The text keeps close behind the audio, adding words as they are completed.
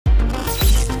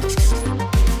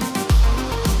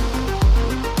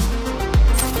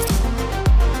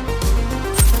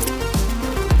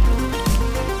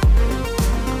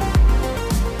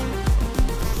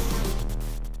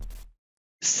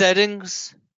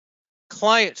Settings,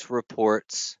 client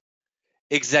reports,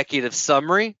 executive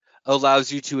summary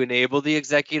allows you to enable the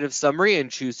executive summary and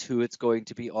choose who it's going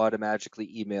to be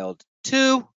automatically emailed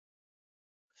to.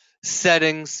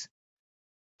 Settings,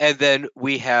 and then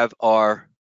we have our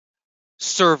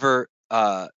server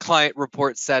client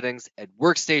report settings and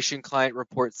workstation client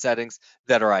report settings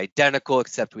that are identical,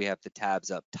 except we have the tabs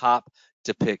up top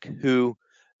to pick who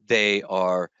they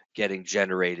are getting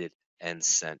generated and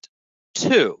sent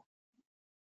to.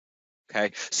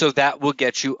 Okay, so that will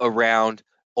get you around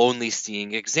only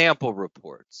seeing example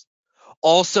reports.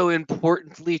 Also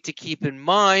importantly to keep in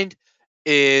mind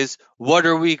is what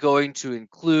are we going to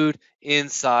include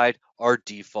inside our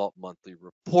default monthly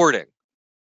reporting.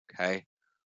 Okay,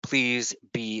 please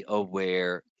be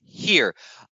aware here.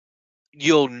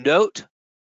 You'll note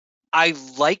I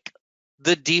like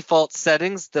the default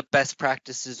settings. The best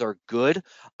practices are good.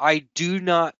 I do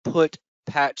not put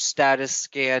patch status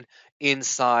scan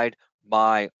inside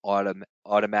my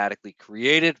automatically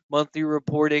created monthly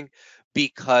reporting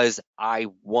because I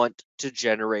want to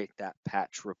generate that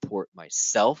patch report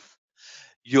myself.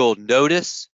 You'll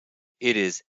notice it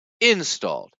is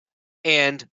installed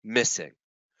and missing.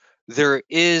 There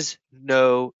is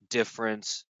no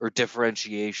difference or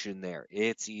differentiation there.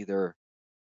 It's either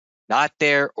not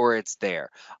there or it's there.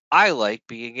 I like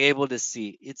being able to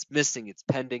see it's missing, it's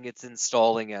pending, it's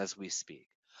installing as we speak.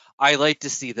 I like to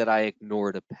see that I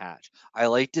ignored a patch. I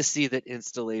like to see that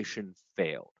installation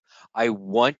failed. I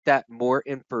want that more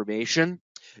information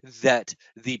that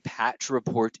the patch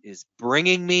report is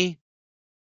bringing me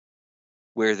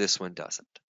where this one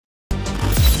doesn't.